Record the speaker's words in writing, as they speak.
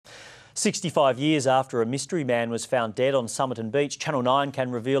65 years after a mystery man was found dead on Somerton Beach, Channel 9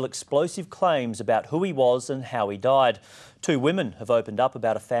 can reveal explosive claims about who he was and how he died. Two women have opened up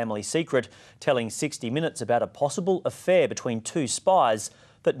about a family secret, telling 60 Minutes about a possible affair between two spies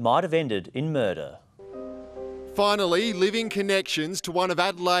that might have ended in murder. Finally, living connections to one of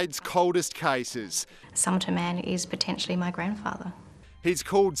Adelaide's coldest cases. Somerton Man is potentially my grandfather. He's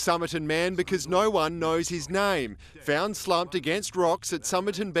called Somerton Man because no one knows his name. Found slumped against rocks at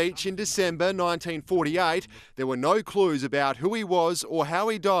Somerton Beach in December 1948, there were no clues about who he was or how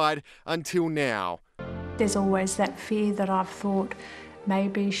he died until now. There's always that fear that I've thought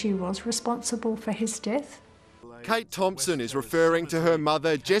maybe she was responsible for his death. Kate Thompson is referring to her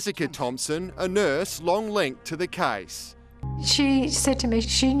mother, Jessica Thompson, a nurse long linked to the case. She said to me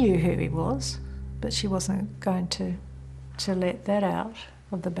she knew who he was, but she wasn't going to let that out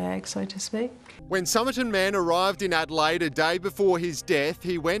of the bag, so to speak. When Somerton Man arrived in Adelaide a day before his death,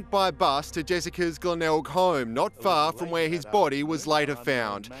 he went by bus to Jessica's Glenelg home, not far from where his body was later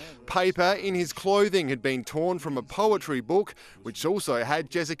found. Paper in his clothing had been torn from a poetry book, which also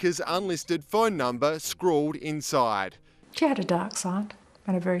had Jessica's unlisted phone number scrawled inside. She had a dark side,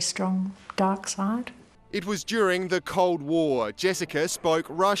 and a very strong dark side. It was during the Cold War. Jessica spoke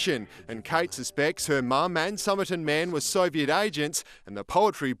Russian, and Kate suspects her mum and Somerton Man were Soviet agents, and the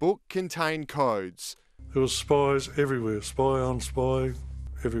poetry book contained codes. There were spies everywhere, spy on spy,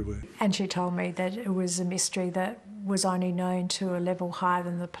 everywhere. And she told me that it was a mystery that was only known to a level higher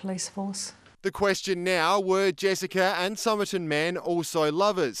than the police force. The question now, were Jessica and Somerton Man also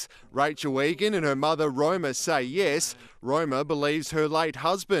lovers? Rachel Egan and her mother Roma say yes. Roma believes her late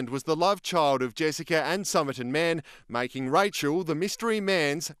husband was the love child of Jessica and Somerton Man, making Rachel the mystery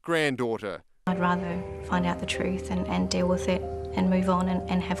man's granddaughter. I'd rather find out the truth and deal with it and move on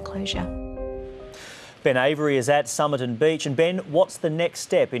and have closure. Ben Avery is at Somerton Beach. And Ben, what's the next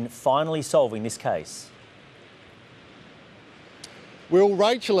step in finally solving this case? Well,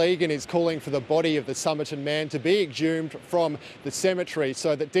 Rachel Egan is calling for the body of the Somerton Man to be exhumed from the cemetery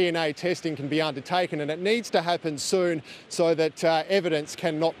so that DNA testing can be undertaken, and it needs to happen soon so that evidence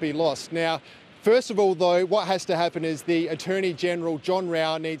cannot be lost. Now, first of all, though, what has to happen is the Attorney-General, John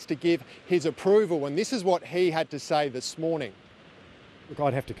Rao, needs to give his approval, and this is what he had to say this morning. Look,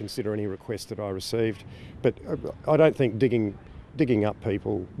 I'd have to consider any request that I received, but I don't think digging up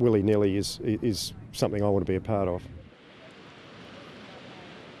people willy-nilly is something I want to be a part of.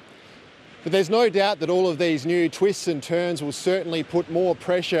 But there's no doubt that all of these new twists and turns will certainly put more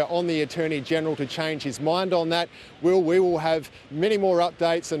pressure on the Attorney-General to change his mind on that. We will have many more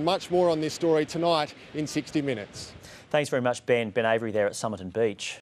updates and much more on this story tonight in 60 Minutes. Thanks very much, Ben. Ben Avery there at Somerton Beach.